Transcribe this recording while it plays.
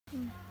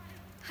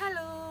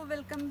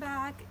welcome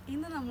back.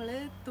 ഇന്ന് നമ്മൾ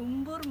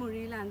തുമ്പൂർ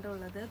മുഴിയിലാണ്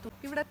ഉള്ളത്.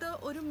 ഇവിടത്തെ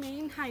ഒരു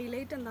മെയിൻ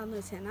ഹൈലൈറ്റ് എന്താണെന്ന്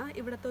വെച്ചാൽ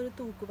ഇവിടത്തെ ഒരു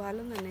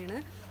തൂക്കുപാലം തന്നെയാണ്.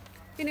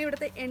 പിന്നെ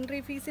ഇവിടത്തെ എൻട്രി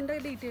ഫീസിൻ്റെ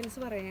ഡീറ്റെയിൽസ്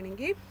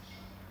പറയുകയാണെങ്കിൽ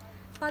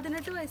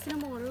 18 വയസ്സിന്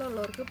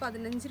മുകളിലുള്ളവർക്ക്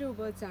 15 രൂപ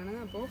വെച്ചാണ്.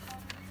 അപ്പോൾ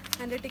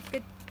എൻ്റെ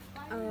ടിക്കറ്റ്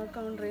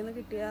കൗണ്ടറിൽ നിന്ന്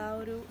കിട്ടിയ ആ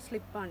ഒരു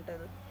സ്ലിപ്പാണ്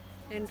ഇത്,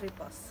 എൻട്രി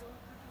പാസ്.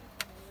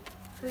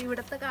 സോ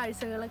ഇവിടുത്തെ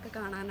കാഴ്ചകളൊക്കെ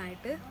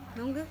കാണാനായിട്ട്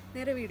നമുക്ക്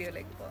നേരെ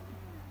വീഡിയോയിലേക്ക് പോകാം.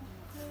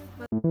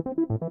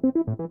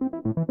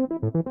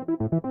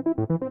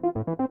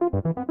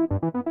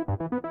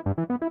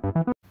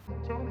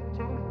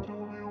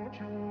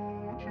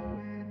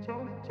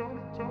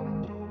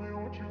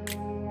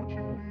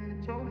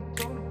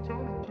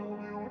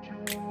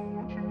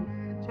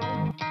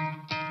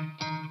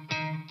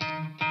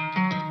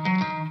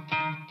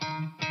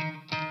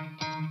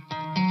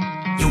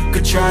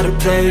 Try to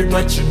play,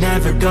 but you're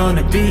never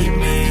gonna beat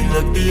me.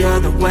 Look the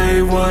other way,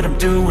 what I'm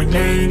doing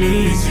ain't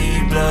easy.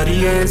 Bloody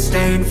hands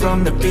stained from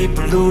the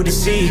people who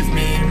deceive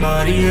me.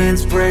 Muddy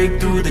hands break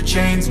through the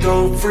chains, go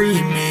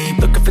free me.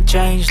 Looking for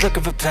change,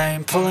 looking for pain.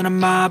 Pulling a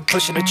mob,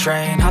 pushing a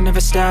train. I'll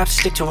never stop,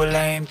 stick to a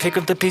lane. Pick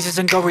up the pieces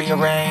and go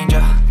rearrange.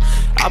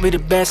 I'll be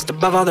the best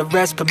above all the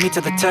rest, put me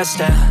to the test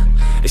and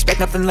expect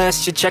nothing less,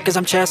 your check as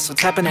I'm chess.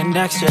 What's happening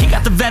next, yeah. He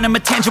got the venom,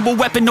 a tangible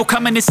weapon, no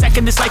coming in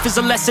second. This life is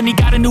a lesson, he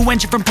got a new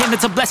engine from pain,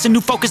 it's a blessing.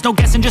 New focus, no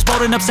guessing, just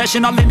bold and obsession.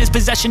 All in his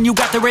possession, you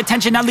got their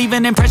attention. I'll leave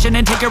an impression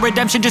and take your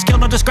redemption. Just kill,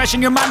 no discretion,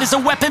 your mind is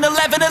a weapon.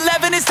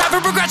 11-11, it's time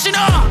for progression.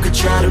 You could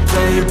try to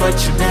play, but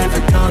you're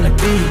never gonna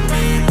beat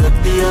me. Look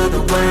the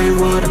other way,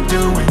 what I'm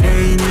doing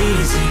ain't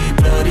easy.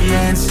 Bloody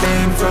hands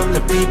stained from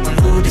the people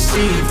who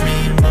deceive me.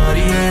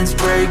 Muddy hands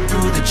break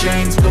through the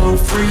chains, go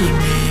free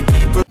me.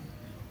 People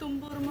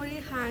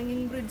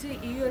ഹാങ്ങിങ് bridge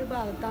ഈ ഒരു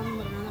ഭാഗത്താണെന്ന്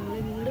പറഞ്ഞാൽ നമ്മൾ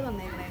ഇങ്ങോട്ട്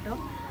വന്നേക്കണം കേട്ടോ.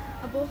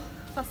 അപ്പോൾ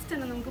first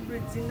തന്നെ നമുക്ക്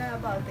ബ്രിഡ്ജിൻ്റെ ആ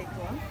ഭാഗത്തേക്ക്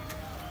പോവാം.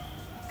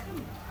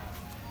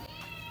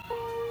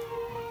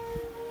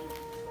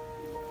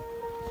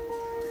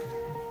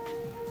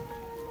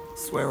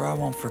 Swear I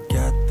won't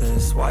forget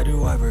this, why do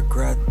I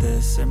regret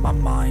this? In my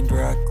mind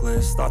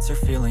reckless, thoughts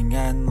are feeling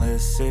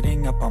endless.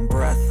 Sitting up I'm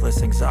breathless,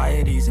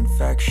 anxiety's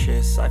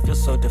infectious. I feel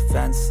so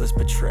defenseless,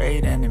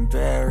 betrayed and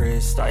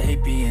embarrassed. I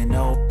hate being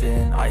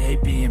open, I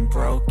hate being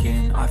broken.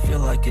 I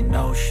feel like an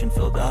ocean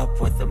filled up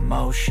with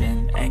emotion.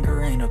 Anger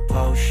ain't a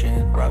potion,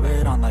 rub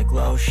it on like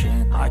lotion.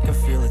 I can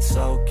feel it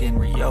soaking,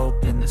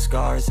 reopen, the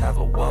scars have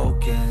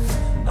awoken.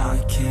 I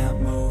can't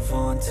move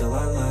on till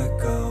I let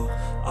go.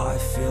 I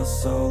feel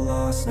so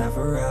lost,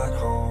 never at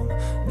home.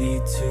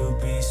 Need to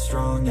be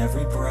strong,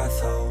 every breath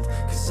hold.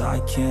 Cause I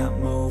can't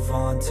move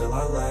on till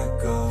I let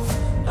go.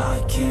 I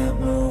can't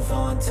move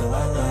on till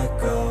I let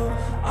go.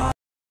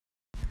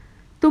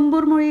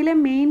 Thumboor മുഴിയിലെ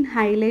main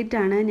highlight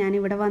ആണ്.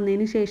 ഞാനിവിടെ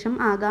വന്നതിന് ശേഷം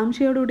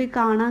ആകാംക്ഷയോടുകൂടി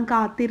കാണാൻ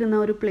കാത്തിരുന്ന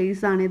ഒരു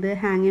place ആണിത്,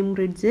 ഹാങ്ങിങ്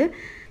bridge.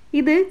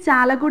 ഇത്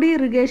ചാലക്കുടി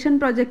ഇറിഗേഷൻ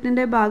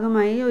പ്രൊജക്റ്റിൻ്റെ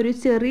ഭാഗമായി ഒരു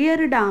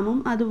ചെറിയൊരു ഡാമും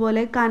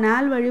അതുപോലെ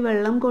കനാൽ വഴി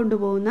വെള്ളം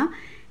കൊണ്ടുപോകുന്ന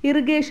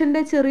ഇറിഗേഷൻ്റെ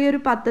ചെറിയൊരു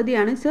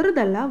പദ്ധതിയാണ്.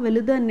 ചെറുതല്ല,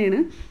 വലുത് തന്നെയാണ്.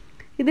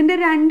 ഇതിൻ്റെ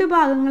 2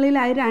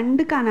 ഭാഗങ്ങളിലായി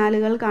 2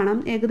 കനാലുകൾ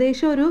കാണാം.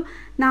 ഏകദേശം ഒരു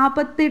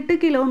 48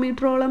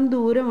 കിലോമീറ്ററോളം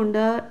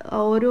ദൂരമുണ്ട്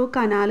ഓരോ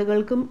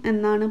കനാലുകൾക്കും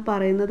എന്നാണ്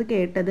പറയുന്നത്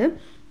കേട്ടത്.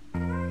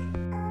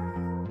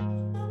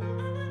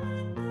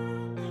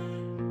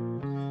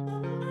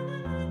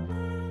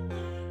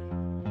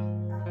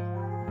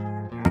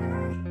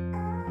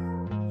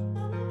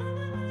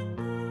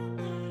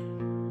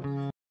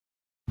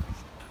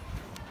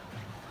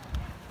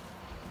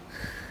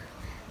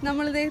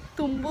 നമ്മളിത്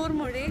തുമ്പൂർ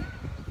മുഴി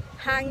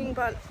ഹാങ്ങിങ്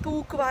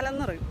തൂക്കുപാലം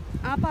എന്ന് പറയും.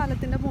 ആ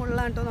പാലത്തിൻ്റെ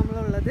മുകളിലാണ് കേട്ടോ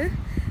നമ്മളുള്ളത്.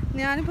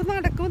 ഞാനിപ്പോൾ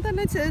നടക്കുമ്പോൾ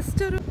തന്നെ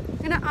ജസ്റ്റ് ഒരു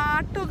ഇങ്ങനെ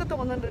ആട്ടമൊക്കെ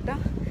തോന്നുന്നുണ്ട് കേട്ടോ.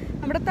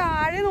 നമ്മുടെ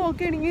താഴെ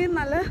നോക്കുകയാണെങ്കിൽ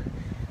നല്ല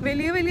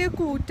വലിയ വലിയ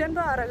കൂറ്റൻ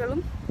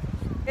പാറകളും,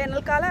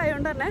 വേനൽക്കാലം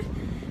ആയതുകൊണ്ട് തന്നെ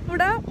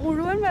ഇവിടെ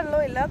മുഴുവൻ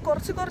വെള്ളമില്ല,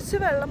 കുറച്ച്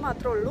വെള്ളം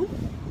മാത്രമേ ഉള്ളൂ.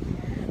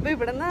 അപ്പോൾ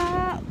ഇവിടെ നിന്ന്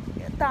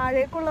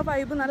താഴേക്കുള്ള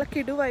വൈബ് നല്ല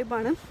കിടു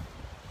വൈബാണ്.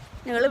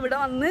 ഞങ്ങളിവിടെ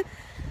വന്ന്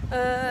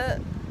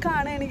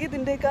കാണുകയാണെങ്കിൽ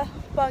ഇതിൻ്റെയൊക്കെ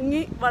ഭംഗി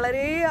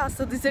വളരെ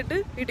ആസ്വദിച്ചിട്ട്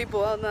വീട്ടിൽ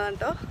പോകാവുന്നതാണ്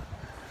കേട്ടോ.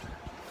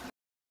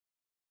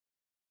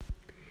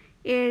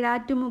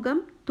 ഏഴാറ്റുമുഖം,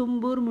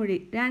 തുമ്പൂർ മുഴി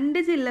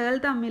 2 ജില്ലകൾ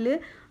തമ്മിൽ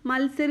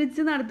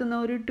മത്സരിച്ച് നടത്തുന്ന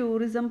ഒരു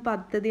ടൂറിസം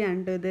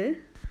പദ്ധതിയാണ് ഇത്.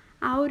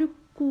 ആ ഒരു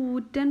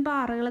കൂറ്റൻ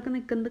പാറകളൊക്കെ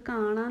നിൽക്കുന്നത്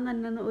കാണാൻ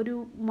തന്നെ ഒരു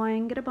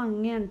ഭയങ്കര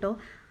ഭംഗിയാണ് കേട്ടോ.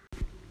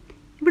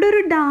 ഇവിടെ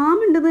ഒരു ഡാം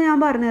ഉണ്ടെന്ന് ഞാൻ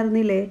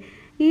പറഞ്ഞിരുന്നില്ലേ.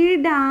 ഈ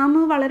ഡാം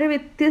വളരെ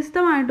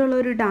വ്യത്യസ്തമായിട്ടുള്ള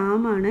ഒരു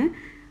ഡാമാണ്.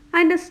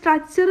 അതിൻ്റെ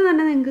സ്ട്രക്ചർ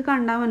തന്നെ നിങ്ങൾക്ക്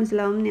കണ്ടാൽ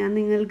മനസ്സിലാവും. ഞാൻ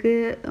നിങ്ങൾക്ക്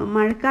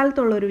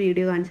മഴക്കാലത്തുള്ളൊരു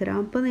വീഡിയോ കാണിച്ചു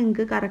തരാം. അപ്പോൾ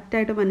നിങ്ങൾക്ക്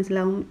കറക്റ്റായിട്ട്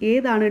മനസ്സിലാവും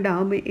ഏതാണ്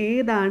ഡാം,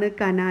 ഏതാണ്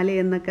കനാൽ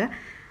എന്നൊക്കെ.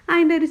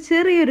 അതിൻ്റെ ഒരു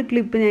ചെറിയൊരു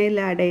ക്ലിപ്പ് ഞാൻ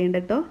ഇതിൽ ആഡ് ചെയ്യണ്ട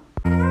കേട്ടോ.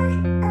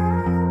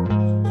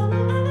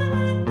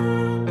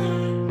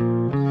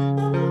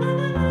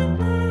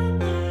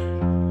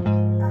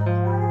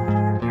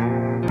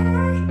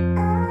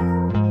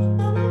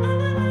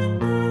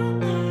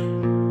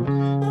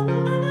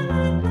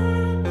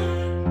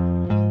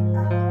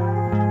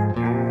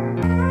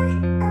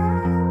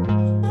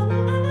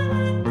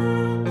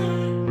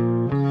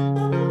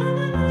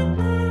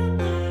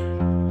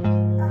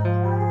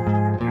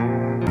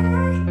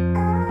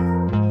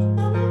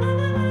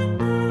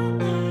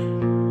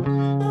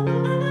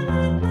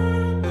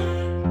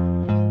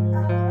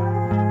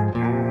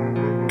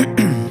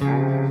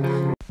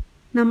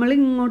 നമ്മൾ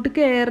ഇങ്ങോട്ട്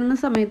കയറുന്ന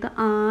സമയത്ത്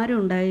ആരും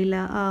ഉണ്ടായില്ല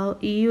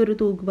ഈ ഒരു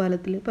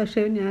തൂക്കുപാലത്തിൽ.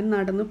 പക്ഷേ ഞാൻ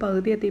നടന്ന്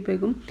പകുതി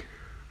എത്തിയപ്പോഴേക്കും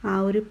ആ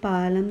ഒരു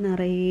പാലം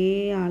നിറയെ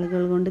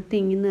ആളുകൾ കൊണ്ട്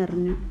തിങ്ങി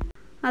നിറഞ്ഞു.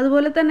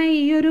 അതുപോലെ തന്നെ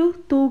ഈ ഒരു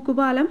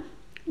തൂക്കുപാലം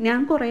ഞാൻ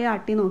കുറേ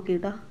ആട്ടി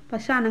നോക്കിയിട്ടോ,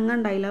 പക്ഷെ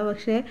അനങ്ങുണ്ടായില്ല.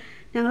 പക്ഷേ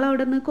ഞങ്ങൾ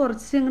അവിടെ നിന്ന്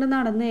കുറച്ച് ഇങ്ങോട്ട്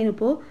നടന്നു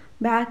കഴിഞ്ഞപ്പോൾ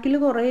ബാക്കിൽ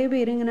കുറേ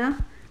പേരിങ്ങനെ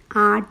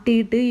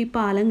ആട്ടിയിട്ട് ഈ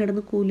പാലം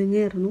കിടന്ന്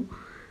കുലുങ്ങായിരുന്നു.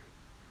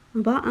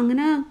 അപ്പോൾ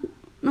അങ്ങനെ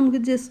നമുക്ക്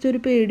ജസ്റ്റ് ഒരു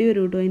പേടി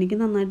വരും കേട്ടോ. എനിക്ക്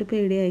നന്നായിട്ട്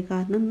പേടിയായി,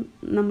 കാരണം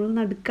നമ്മൾ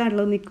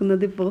നടുക്കാണല്ലോ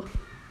നിൽക്കുന്നത്. ഇപ്പോൾ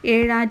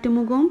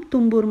ഏഴാറ്റുമുഖവും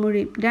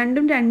തുമ്പൂർമൊഴിയും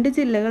രണ്ടും 2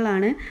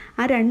 ജില്ലകളാണ്.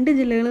 ആ 2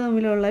 ജില്ലകൾ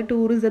തമ്മിലുള്ള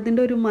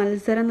ടൂറിസത്തിൻ്റെ ഒരു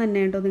മത്സരം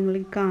തന്നെ കേട്ടോ നിങ്ങൾ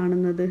ഈ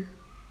കാണുന്നത്.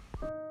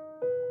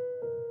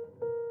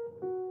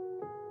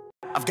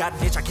 I've got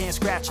an itch I can't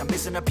scratch, I'm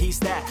missing a piece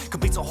that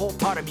completes a whole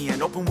part of me,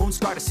 an open wound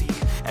scar to see.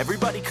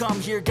 Everybody come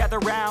here,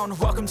 gather round,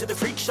 welcome to the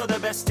freak show,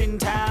 the best in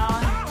town.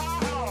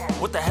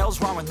 What the hell's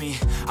wrong with me?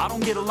 I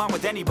don't get along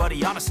with anybody,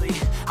 honestly.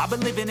 I've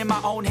been living in my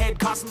own head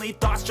constantly,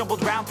 thoughts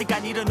jumbled around, think I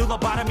need a new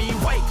lobotomy.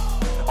 Wait,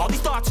 all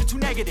these thoughts are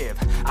too negative,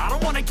 I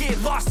don't wanna get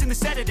lost in the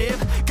sedative.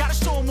 Gotta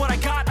show them what I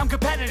got, I'm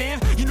competitive.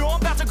 You know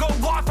I'm about to go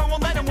off, I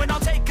won't let them win,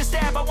 I'll take a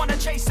stab. I wanna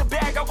chase the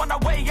bag, I wanna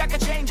weigh, I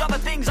can change all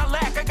the things I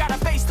lack. I gotta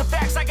face the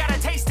facts, I got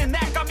a taste in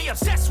that. Got me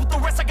obsessed with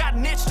the rest, I got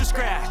an itch to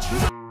scratch.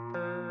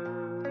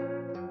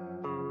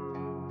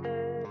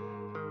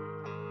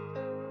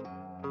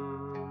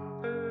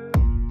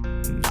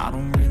 I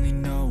don't really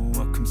know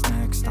what comes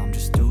next, I'm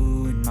just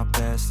doing my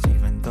best,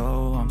 even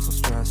though I'm so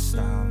stressed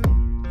out.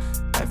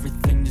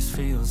 Everything just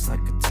feels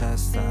like a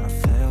test that I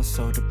fail,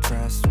 so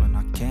depressed when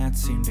I can't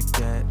seem to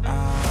get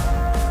out.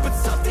 But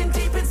something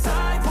deep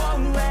inside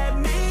won't let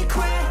me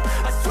quit,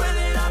 I swear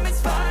that I'm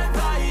inspired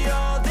by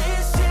all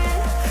this shit.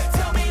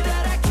 Tell me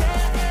that I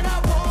can and I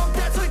won't,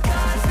 that's what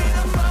guides me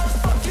the most.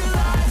 Fuck your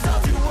lies,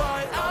 I'll do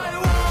what I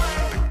want.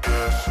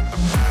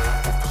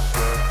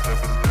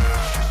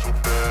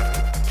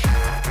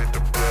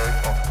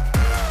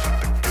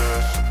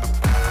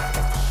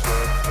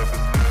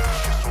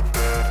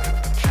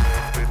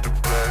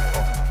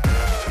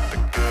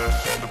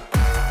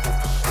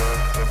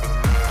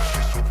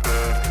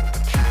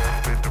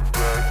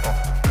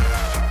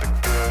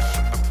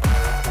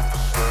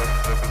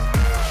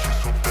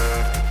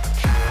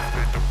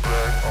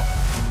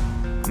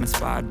 I'm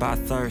inspired by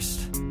thirst,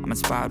 I'm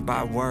inspired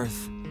by worth.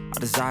 I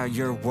desire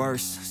your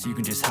worst, so you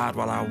can just hide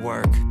while I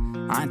work.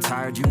 I ain't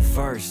tired, you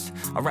first.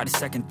 I'll write a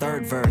second,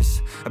 third verse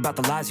about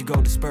the lies you go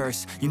disperse.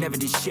 You never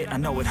did shit, I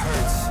know it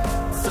hurts.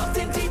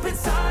 Something deep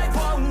inside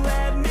won't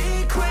let me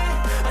quit,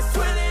 I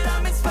swear that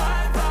I'm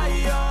inspired by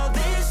all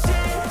this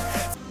shit.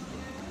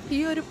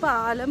 ഈ ഒരു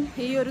പാലം,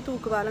 ഈ ഒരു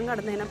തൂക്കുപാലം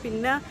കടന്നേന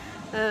പിന്നെ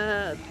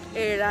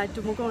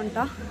ഏഴാറ്റുമുഖം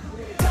ഉണ്ടാ.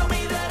 Tell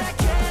me that I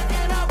can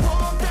and I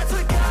won't, that's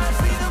what guides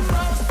me the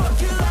most. Fuck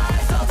your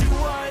lies, I'll do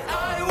what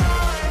I want.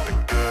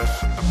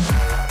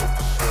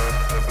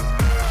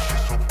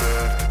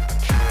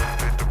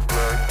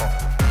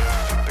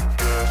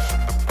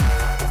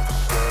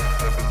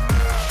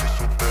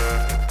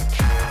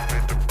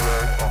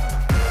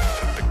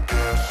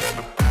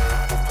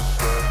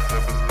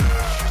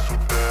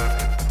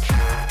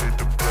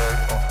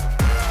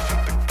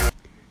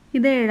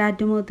 ഇത്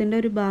ഏഴാറ്റുമുഖത്തിൻ്റെ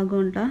ഒരു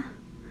ഭാഗമുണ്ടാ.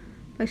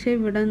 പക്ഷേ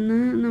ഇവിടെ നിന്ന്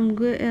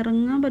നമുക്ക്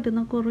ഇറങ്ങാൻ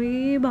പറ്റുന്ന കുറേ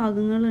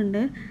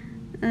ഭാഗങ്ങളുണ്ട്.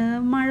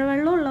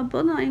 മഴവെള്ളം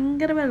ഉള്ളപ്പോൾ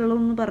ഭയങ്കര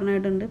വെള്ളമെന്ന്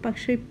പറഞ്ഞിട്ടുണ്ട്.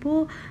 പക്ഷേ ഇപ്പോൾ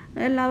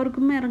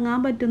എല്ലാവർക്കും ഇറങ്ങാൻ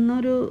പറ്റുന്ന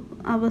ഒരു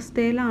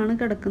അവസ്ഥയിലാണ്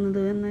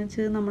കിടക്കുന്നത്. എന്ന്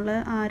വെച്ചാൽ നമ്മളെ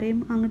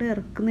ആരെയും അങ്ങോട്ട്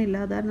ഇറക്കുന്നില്ല.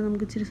 അതാണ്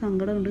നമുക്ക് ഇച്ചിരി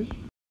സങ്കടമുണ്ട്.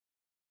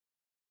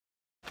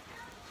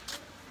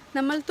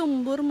 നമ്മൾ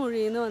തുമ്പൂർ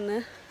മൊഴിന്ന് വന്ന്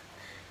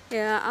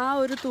ആ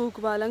ഒരു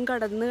തൂക്കുപാലം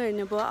കടന്നു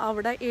കഴിഞ്ഞപ്പോൾ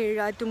അവിടെ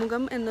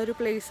ഏഴാറ്റുമുഖം എന്നൊരു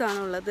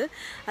പ്ലേസാണുള്ളത്.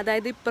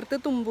 അതായത് ഇപ്പുറത്ത്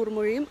തുമ്പൂർ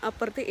മൊഴിയും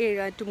അപ്പുറത്ത്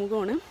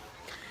ഏഴാറ്റുമുഖമാണ്.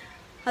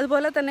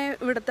 അതുപോലെ തന്നെ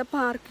ഇവിടുത്തെ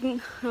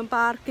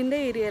പാർക്കിൻ്റെ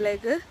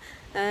ഏരിയയിലേക്ക്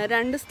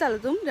 2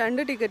 സ്ഥലത്തും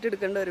 2 ടിക്കറ്റ്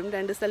എടുക്കേണ്ടി വരും.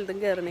 2 സ്ഥലത്തും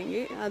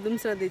കയറണമെങ്കിൽ അതും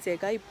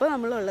ശ്രദ്ധിച്ചേക്കാം. ഇപ്പോൾ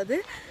നമ്മളുള്ളത്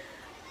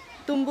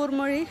തുമ്പൂർ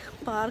മൊഴി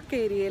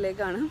പാർക്ക്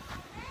ഏരിയയിലേക്കാണ്.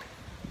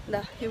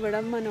 ഇതാ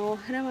ഇവിടെ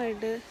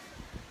മനോഹരമായിട്ട്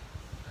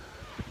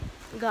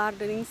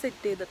ഗാർഡനിങ്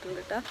സെറ്റ്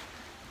ചെയ്തിട്ടുണ്ട് കേട്ടോ.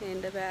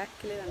 എൻ്റെ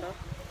ബാക്കിൽ കണ്ടോ.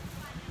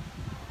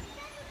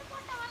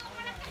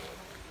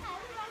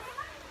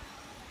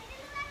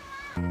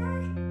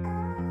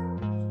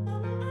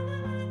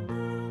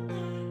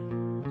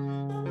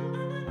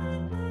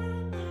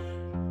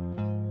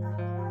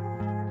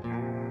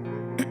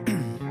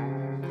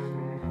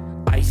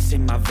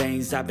 In my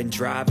veins, I've been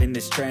driving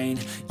this train,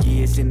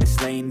 years in this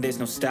lane, there's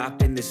no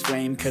stopping this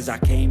flame. Cause I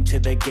came to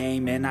the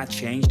game and I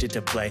changed it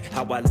to play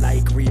how I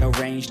like,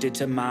 rearranged it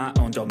to my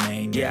own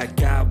domain. Yeah, I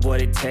got what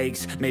it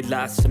takes, made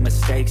lots of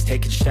mistakes,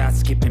 taking shots,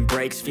 skipping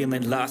breaks,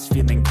 feeling lost,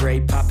 feeling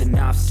great, popping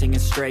off,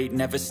 singing straight,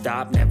 never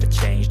stopped, never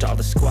changed. All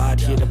the squad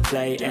here to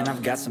play and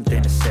I've got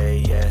something to say,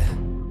 yeah.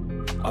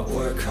 I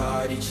work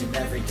hard each and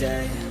every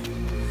day,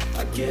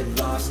 I get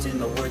lost in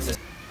the words of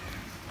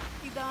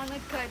ഇതാണ്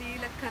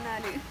കരിയില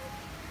canal.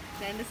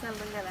 2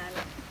 സ്ഥലത്തും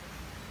canal.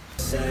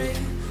 say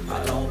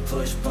I don't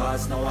push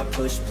pause, no I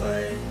push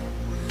play.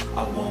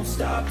 I won't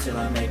stop till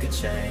I make a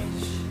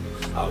change.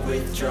 I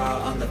withdraw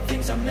on the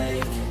things I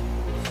make.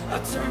 I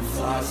turn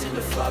flaws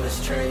into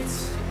flawless traits.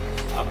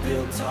 I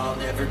build tall,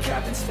 never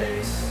capped in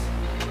space.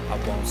 I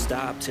won't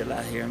stop till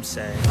I hear him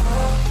say,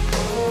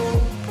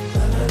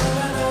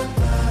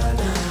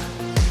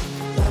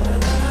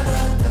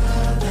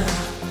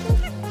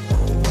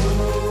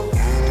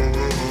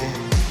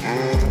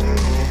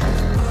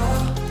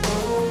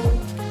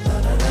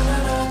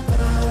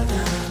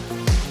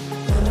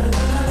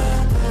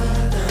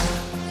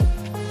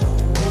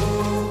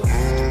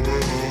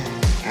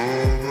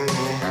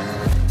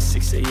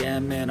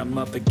 and I'm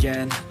up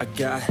again. I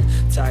got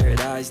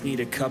tired eyes, need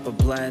a cup of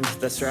blend.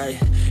 That's right,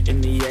 in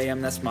the AM,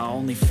 that's my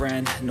only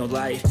friend. No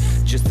light,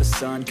 just the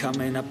sun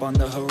coming up on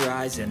the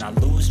horizon. I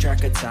lose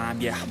track of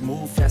time, yeah, I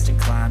move fast and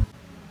climb.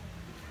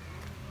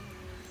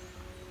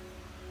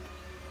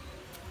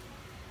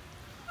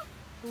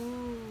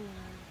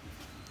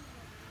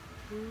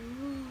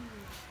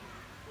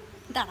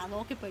 ഇതാണ്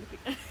നോക്കി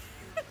പഠിപ്പിക്കാൻ.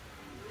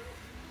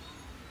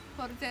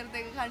 കുറച്ച്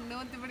നേരത്തേക്ക് കണ്ണു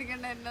കുത്തി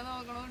പിടിക്കണ്ട, എന്നെ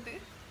നോക്കണോണ്ട്.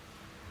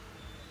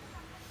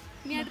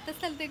 ഇനി അടുത്ത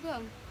സ്ഥലത്തേക്ക്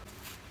പോകാം.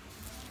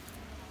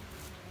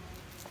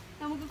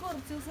 നമുക്ക്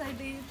കുറച്ച്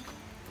ദിവസമായിട്ട്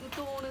ഈ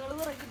തൂണുകൾ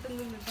കുറെ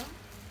കിട്ടുന്നുണ്ട് കേട്ടോ.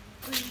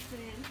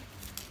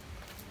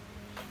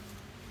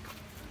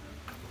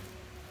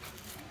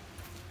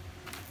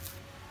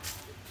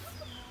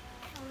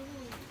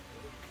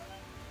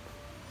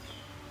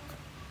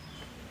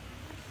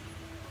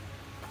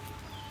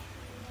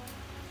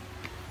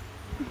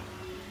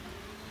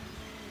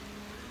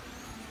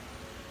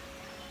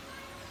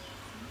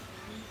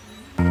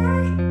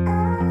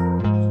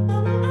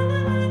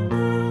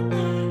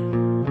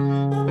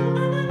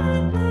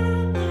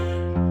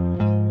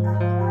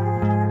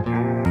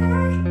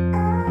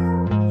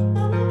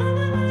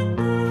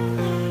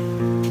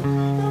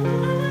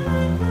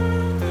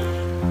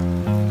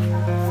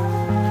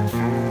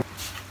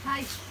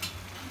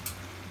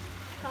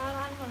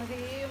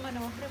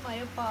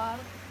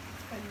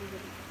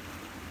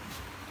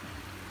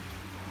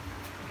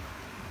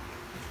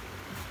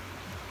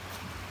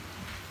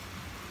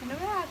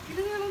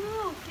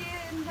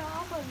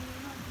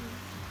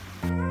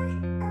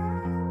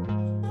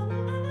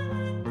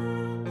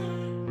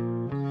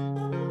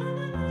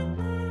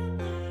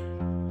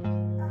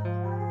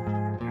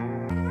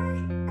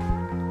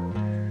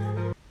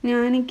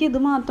 എനിക്കിത്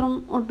മാത്രം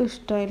ഒട്ടും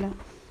ഇഷ്ടമായില്ല.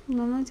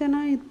 എന്താണെന്ന് വെച്ചാൽ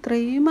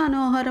ഇത്രയും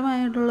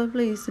മനോഹരമായിട്ടുള്ള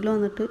പ്ലേസിൽ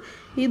വന്നിട്ട്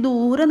ഈ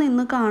ദൂരെ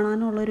നിന്ന്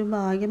കാണാനുള്ളൊരു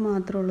ഭാഗ്യം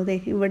മാത്രമേ ഉള്ളൂ.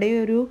 ഇവിടെ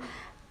ഒരു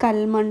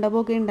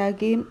കൽമണ്ഡപമൊക്കെ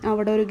ഉണ്ടാക്കി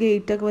അവിടെ ഒരു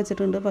ഗേറ്റൊക്കെ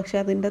വെച്ചിട്ടുണ്ട്. പക്ഷെ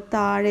അതിൻ്റെ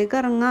താഴേക്ക്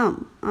ഇറങ്ങാം,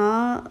 ആ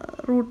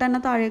റൂട്ട്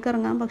തന്നെ താഴേക്ക്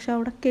ഇറങ്ങാം. പക്ഷെ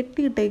അവിടെ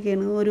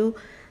കെട്ടിയിട്ടേക്കാണ്, ഒരു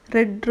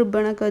റെഡ്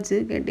റിബണൊക്കെ വെച്ച്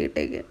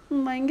കെട്ടിയിട്ടേക്ക്.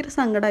 ഭയങ്കര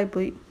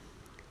സങ്കടമായിപ്പോയി.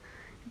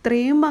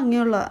 ഇത്രയും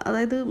ഭംഗിയുള്ള,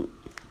 അതായത്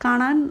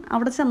കാണാൻ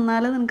അവിടെ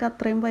ചെന്നാലേ നിനക്ക്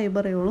അത്രയും വൈബ്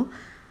അറിയുള്ളൂ.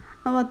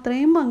 അപ്പോൾ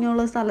അത്രയും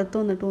ഭംഗിയുള്ള സ്ഥലത്ത്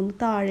വന്നിട്ട് ഒന്ന്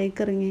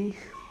താഴേക്ക് ഇറങ്ങി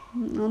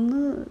ഒന്ന്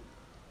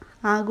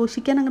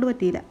ആഘോഷിക്കാൻ അങ്ങോട്ട്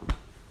പറ്റിയില്ല.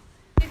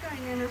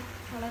 കഴിഞ്ഞാൽ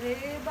വളരെ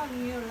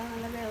ഭംഗിയുള്ള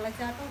നല്ല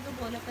വെള്ളച്ചാട്ടമൊക്കെ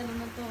പോലെ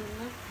തന്നെ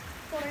തോന്നുന്ന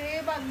കുറേ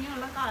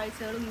ഭംഗിയുള്ള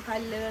കാഴ്ചകളും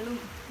കല്ലുകളും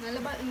നല്ല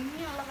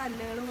ഭംഗിയുള്ള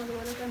കല്ലുകളും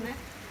അതുപോലെ തന്നെ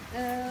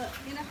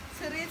ഇങ്ങനെ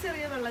ചെറിയ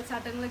ചെറിയ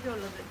വെള്ളച്ചാട്ടങ്ങളൊക്കെ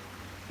ഉള്ളത്.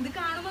 ഇത്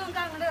കാണുമ്പോൾ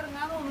നമുക്ക് അങ്ങോട്ട്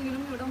ഇറങ്ങാൻ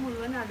തോന്നുമെങ്കിലും ഇവിടെ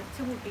മുഴുവൻ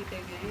അടച്ചു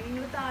കൂട്ടിയിട്ടേക്ക്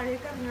നിങ്ങൾ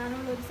താഴേക്ക്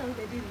ഇറങ്ങാനുള്ളൊരു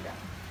സൗകര്യം ഇല്ല.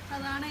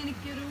 അതാണ്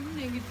എനിക്കൊരു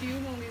നെഗറ്റീവ്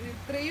തോന്നിയത്.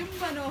 ഇത്രയും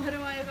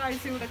മനോഹരമായ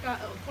കാഴ്ച ഇവിടെ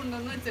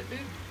കൊണ്ടുവന്ന് വെച്ചിട്ട്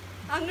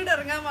അങ്ങോട്ട്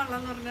ഇറങ്ങാൻ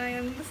പാടില്ലെന്ന് പറഞ്ഞാൽ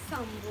എന്ത്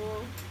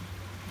സംഭവം,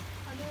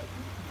 അത്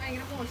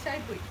ഭയങ്കര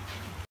മോശമായിപ്പോയി.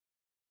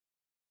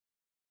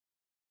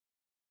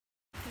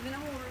 ഇതിനെ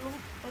മുകളിലും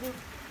ഒരു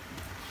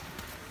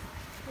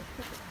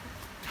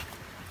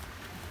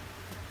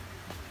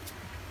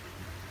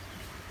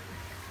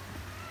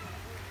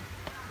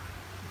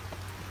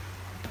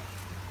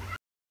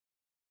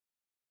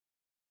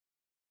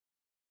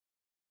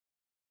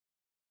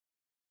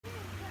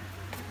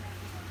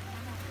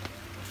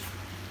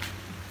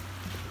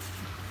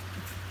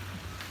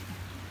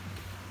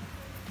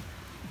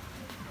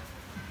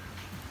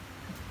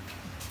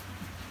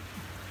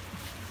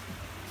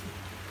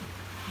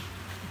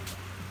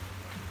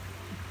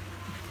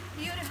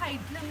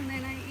ഹൈറ്റിൽ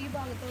നിന്നേനെ ഈ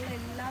ഭാഗത്തുള്ള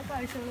എല്ലാ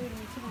കാഴ്ചകളും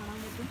ഒരുമിച്ച് കാണാൻ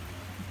പറ്റും.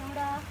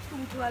 നമ്മുടെ ആ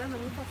തൂക്കുപാലം,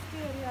 നമ്മൾ ഫസ്റ്റ്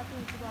കയറി ആ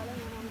തൂക്കുപാലം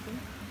കാണാൻ പറ്റും.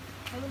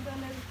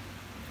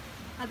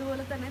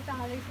 അതുപോലെ തന്നെ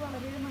താഴേക്ക്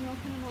വളരെ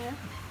മനോഹരമായ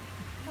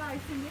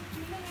കാഴ്ചയുണ്ട്.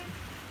 പിന്നെ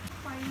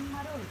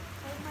പൈൻമരമുണ്ട്.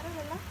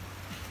 പൈൻമരമല്ല,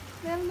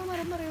 വേറൊന്നും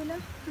മരം പറയൂല.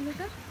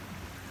 എന്നിട്ട്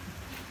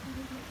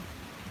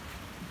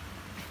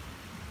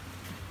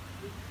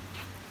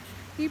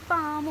ഈ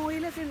പാം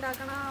ഓയിലൊക്കെ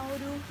ഉണ്ടാക്കണ ആ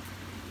ഒരു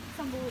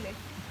സംഭവമില്ലേ,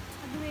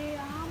 അതുവേ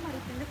ആ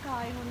മരത്തിൻ്റെ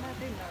കായ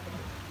കൊണ്ടായിട്ട്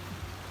ഉണ്ടാകുന്നത്.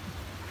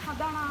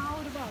 അതാണ് ആ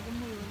ഒരു ഭാഗം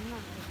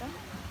മുഴുവൻ കേട്ടോ.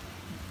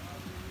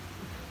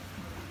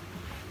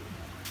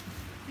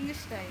 എനിക്ക്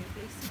ഇഷ്ടമായി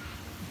പ്ലേസ്.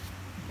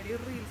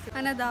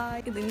 അനതാ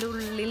ഇതിൻ്റെ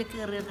ഉള്ളിൽ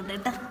കയറിയിട്ടുണ്ട്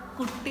കേട്ടാ.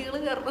 കുട്ടികൾ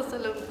കയറുന്ന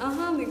സ്ഥലം,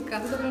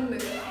 നിൽക്കാൻ സ്ഥലമുണ്ട്.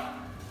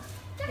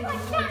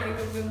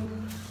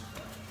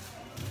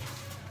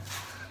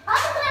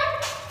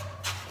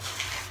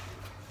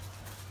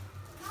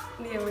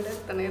 നീ എവിടെ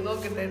എത്തണേ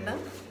നോക്കട്ടെ കേട്ടാ.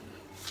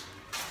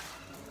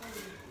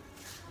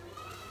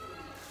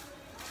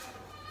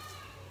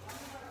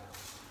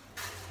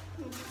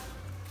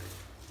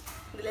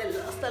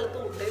 ഇതിലെല്ലാ സ്ഥലത്തും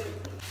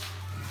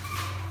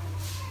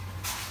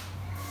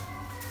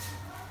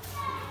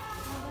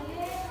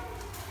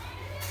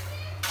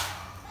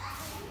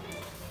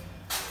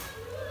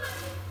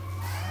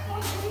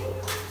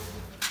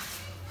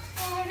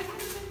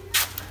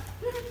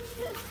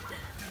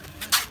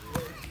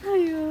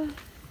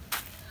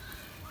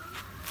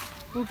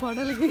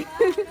ഉപ്പാടലേക്ക്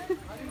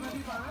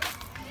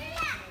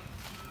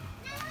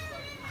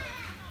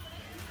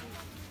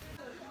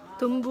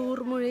തുമ്പൂർ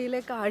മുഴിയിലെ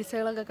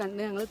കാഴ്ചകളൊക്കെ കണ്ട്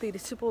ഞങ്ങൾ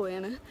തിരിച്ചു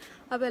പോവുകയാണ്.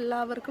 അപ്പോൾ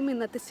എല്ലാവർക്കും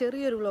ഇന്നത്തെ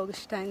ചെറിയൊരു വ്ലോഗ്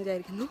ഇഷ്ടമായി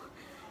വിചാരിക്കുന്നു.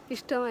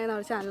 ഇഷ്ടമായ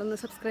നമ്മുടെ ചാനലൊന്ന്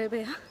സബ്സ്ക്രൈബ്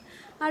ചെയ്യുക.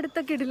 അടുത്ത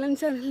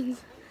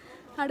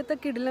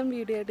കിടിലൻ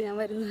വീഡിയോ ആയിട്ട് ഞാൻ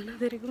വരുന്നതാണ്.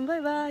 അതായിരിക്കും ബൈ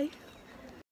ബൈ.